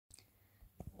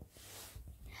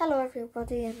Hello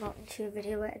everybody and welcome to a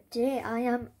video where today I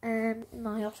am in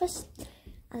my office,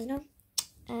 as you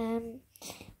know.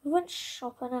 We went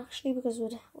shopping actually because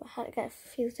we had to get a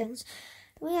few things.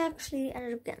 We actually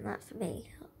ended up getting that for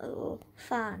me, a little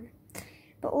fan.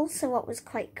 But also what was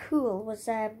quite cool was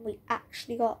we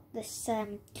actually got this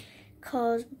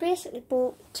because we basically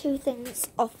bought two things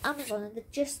off Amazon and they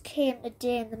just came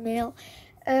today in the mail.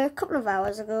 A couple of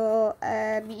hours ago,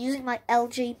 using my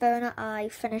LG burner, I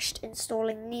finished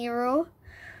installing Nero.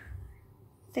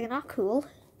 Thinking, oh, cool.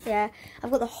 Yeah, I've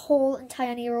got the whole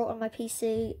entire Nero on my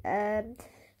PC.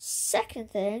 Second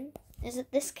thing is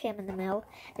that this came in the mail.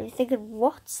 And you're thinking,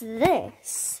 what's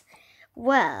this?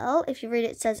 Well, if you read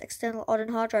it, it says external odd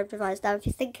and hard drive device. Now, if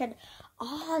you're thinking,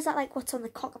 oh, is that like what's on the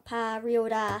Cockapah, Rio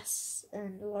Das,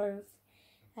 and a lot of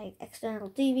like external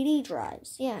DVD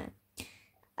drives? Yeah.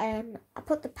 I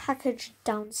put the package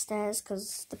downstairs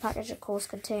because the package, of course,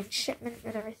 contained shipment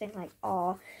and everything like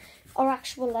or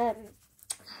actual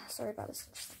sorry about this,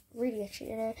 I'm just really itchy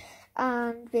today.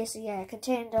 And basically, yeah, it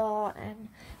contained our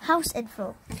house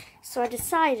info. So I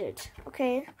decided,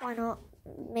 okay, why not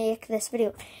make this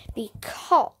video?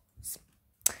 Because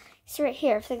see right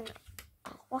here, I'm thinking,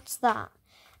 what's that?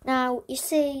 Now you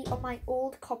see, on my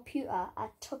old computer, I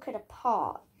took it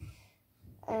apart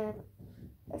a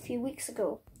few weeks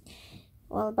ago.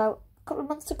 Well, about a couple of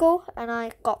months ago, and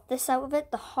I got this out of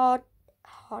it, the hard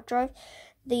drive,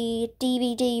 the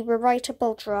DVD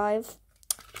rewritable drive.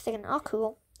 Thinking, oh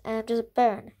cool, does it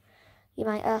burn? You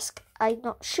might ask. I'm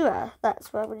not sure.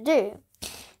 That's what I'm going to do,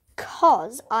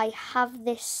 because I have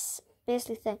this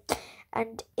basically thing,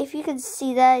 and if you can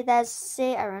see there's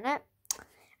SATA in it,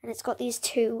 and it's got these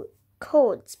two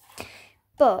codes.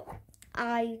 But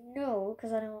I know,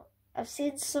 because I've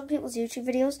seen some people's YouTube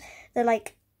videos, they're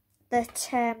like, that,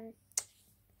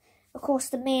 of course,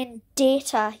 the main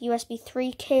data USB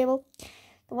 3 cable,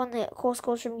 the one that, of course,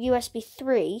 goes from USB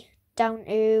 3 down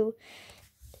to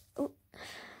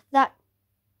that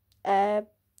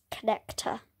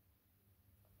connector.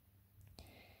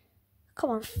 Come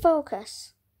on,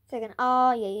 focus. Thinking,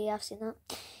 oh, yeah, I've seen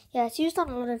that. Yeah, it's used on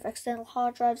a lot of external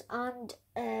hard drives and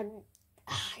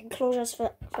enclosures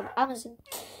from Amazon.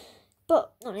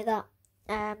 But not only that,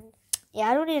 yeah,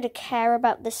 I don't need to care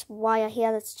about this wire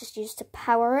here that's just used to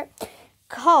power it,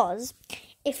 because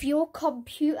if your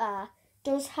computer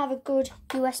does have a good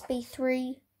USB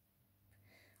 3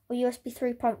 or USB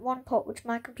 3.1 port, which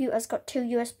my computer's got two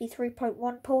USB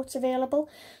 3.1 ports available,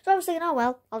 so I was thinking, oh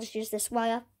well, I'll just use this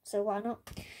wire, so why not?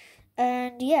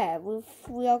 And yeah,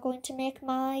 we are going to make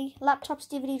my laptop's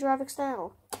DVD drive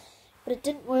external, but it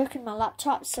didn't work in my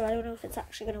laptop, so I don't know if it's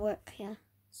actually going to work here,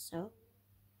 so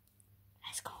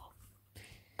let's go.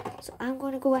 So I'm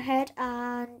going to go ahead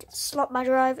and slot my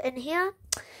drive in here.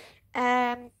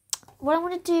 What I'm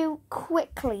going to do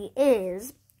quickly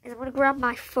is I'm going to grab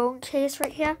my phone case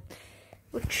right here,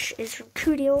 which is from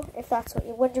Kudio, if that's what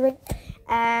you're wondering. So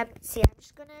yeah, I'm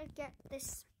just going to get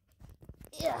this.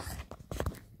 Yeah.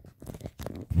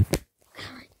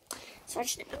 Alright. So I'm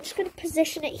just going to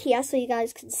position it here so you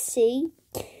guys can see.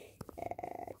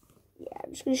 Yeah,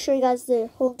 I'm just going to show you guys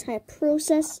the whole entire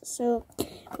process. So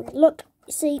look.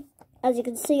 See, as you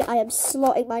can see, I am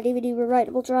slotting my DVD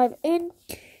rewritable drive in.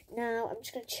 Now, I'm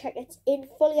just going to check it's in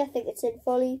fully. I think it's in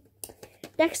fully.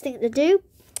 Next thing to do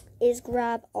is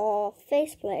grab our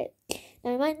faceplate.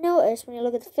 Now, you might notice when you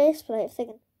look at the faceplate,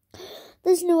 thinking,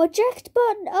 there's no eject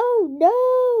button. Oh,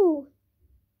 no.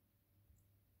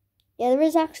 Yeah, there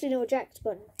is actually no eject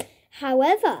button.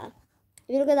 However,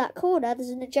 if you look at that corner, there's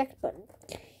an eject button.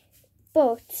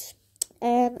 But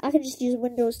I can just use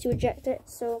Windows to eject it,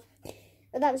 so...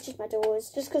 And that was just my doors,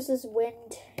 just because there's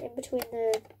wind in between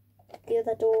the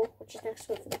other door, which is next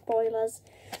to it for the boilers.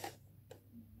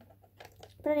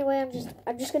 But anyway,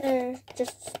 I'm just gonna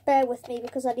bear with me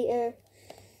because I need to.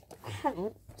 Hang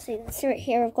on, so you can see right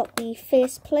here. I've got the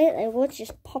face plate. I would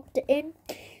just popped it in,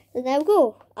 and there we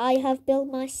go. I have built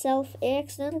myself an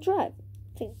external drive.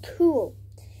 I think cool.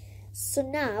 So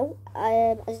now,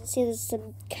 as you can see, there's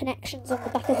some connections on the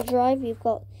back of the drive. You've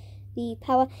got the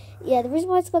power. Yeah, the reason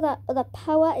why it's got that other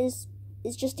power is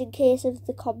just in case if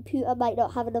the computer might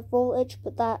not have enough voltage,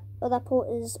 but that other port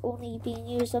is only being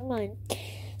used on mine.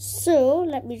 So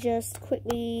let me just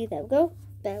quickly, there we go,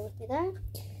 bear with me there.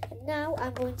 And now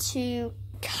I'm going to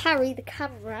carry the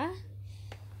camera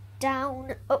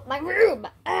down up my room.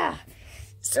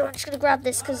 So I'm just going to grab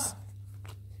this because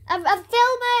I'm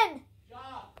filming.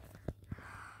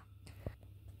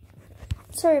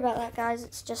 Sorry about that, guys.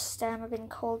 It's just I've been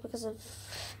cold because of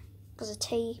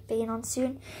tea being on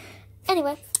soon.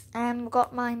 Anyway, We've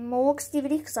got my Morgs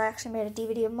DVD, because I actually made a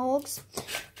DVD of Morgs.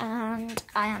 And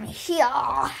I am here,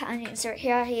 and you can see it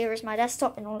here. Here is my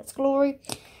desktop in all its glory.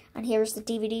 And here is the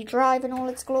DVD drive in all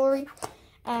its glory.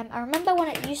 I remember when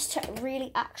it used to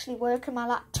really actually work on my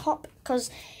laptop, because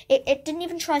it didn't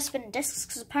even try spinning discs,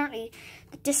 because apparently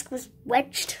the disc was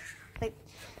wedged. Like,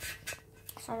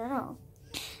 so I don't know.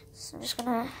 So I'm just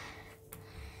going to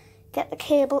get the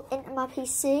cable into my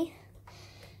PC.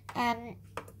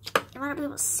 You might not be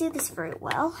able to see this very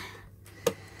well,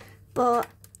 but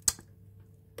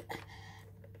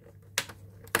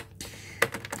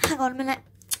hang on a minute.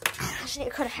 I just need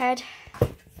to cut ahead.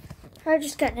 I'm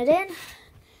just getting it in,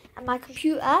 and my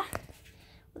computer,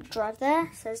 the drive there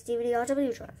says DVD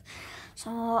RW drive.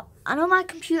 So I know my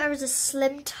computer is a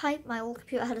slim type. My old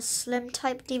computer had a slim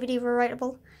type DVD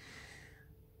rewritable.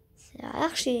 So yeah, I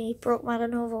actually broke my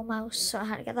Lenovo mouse, so I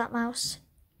had to get that mouse.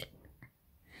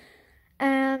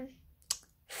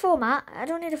 Format. I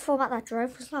don't need to format that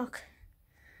drive, because look,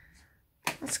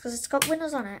 that's because it's got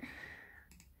Windows on it.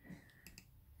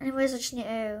 Anyways, I just need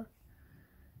to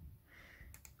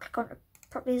click on the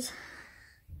properties.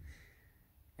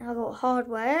 And I'll go to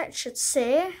hardware. It should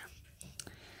say.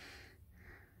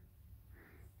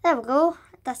 There we go.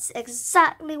 That's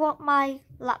exactly what my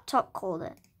laptop called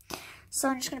it. So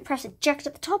I'm just going to press eject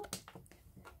at the top.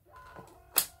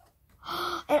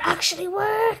 It actually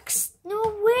works! No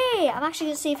way! I'm actually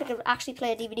going to see if I can actually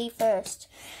play a DVD first.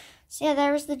 So yeah,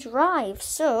 there is the drive.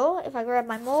 So if I grab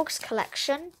my Morgs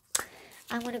collection,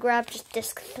 I'm going to grab just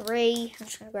disc 3. I'm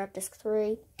just going to grab disc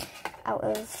 3 out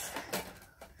of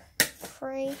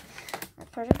 3.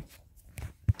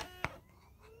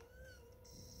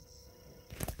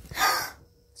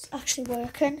 It's actually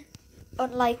working,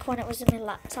 unlike when it was in my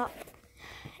laptop.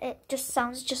 It just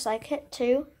sounds just like it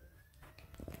too.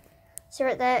 So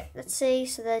right there, let's see,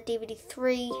 so the DVD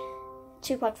 3,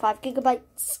 2.5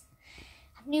 gigabytes.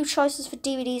 I have new choices for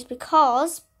DVDs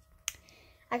because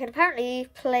I can apparently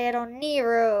play it on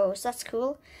Nero, so that's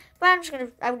cool. But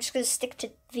I'm just gonna stick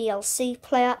to VLC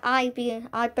player. I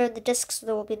burn the disc, so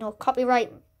there will be no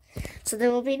copyright. So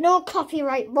there will be no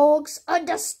copyright, Morgs.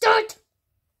 Understood?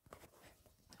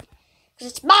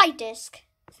 Because it's my disc.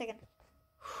 Thinking,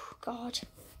 God.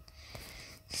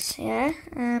 So yeah,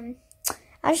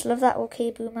 I just love that OK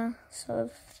Boomer sort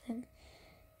of thing.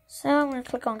 So I'm going to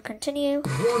click on continue.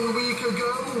 1 week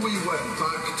ago we went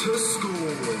back to school.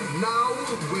 Now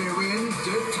we're in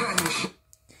detention.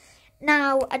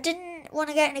 Now, I didn't want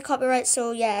to get any copyright,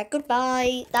 so yeah,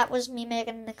 goodbye. That was me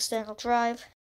making an external drive.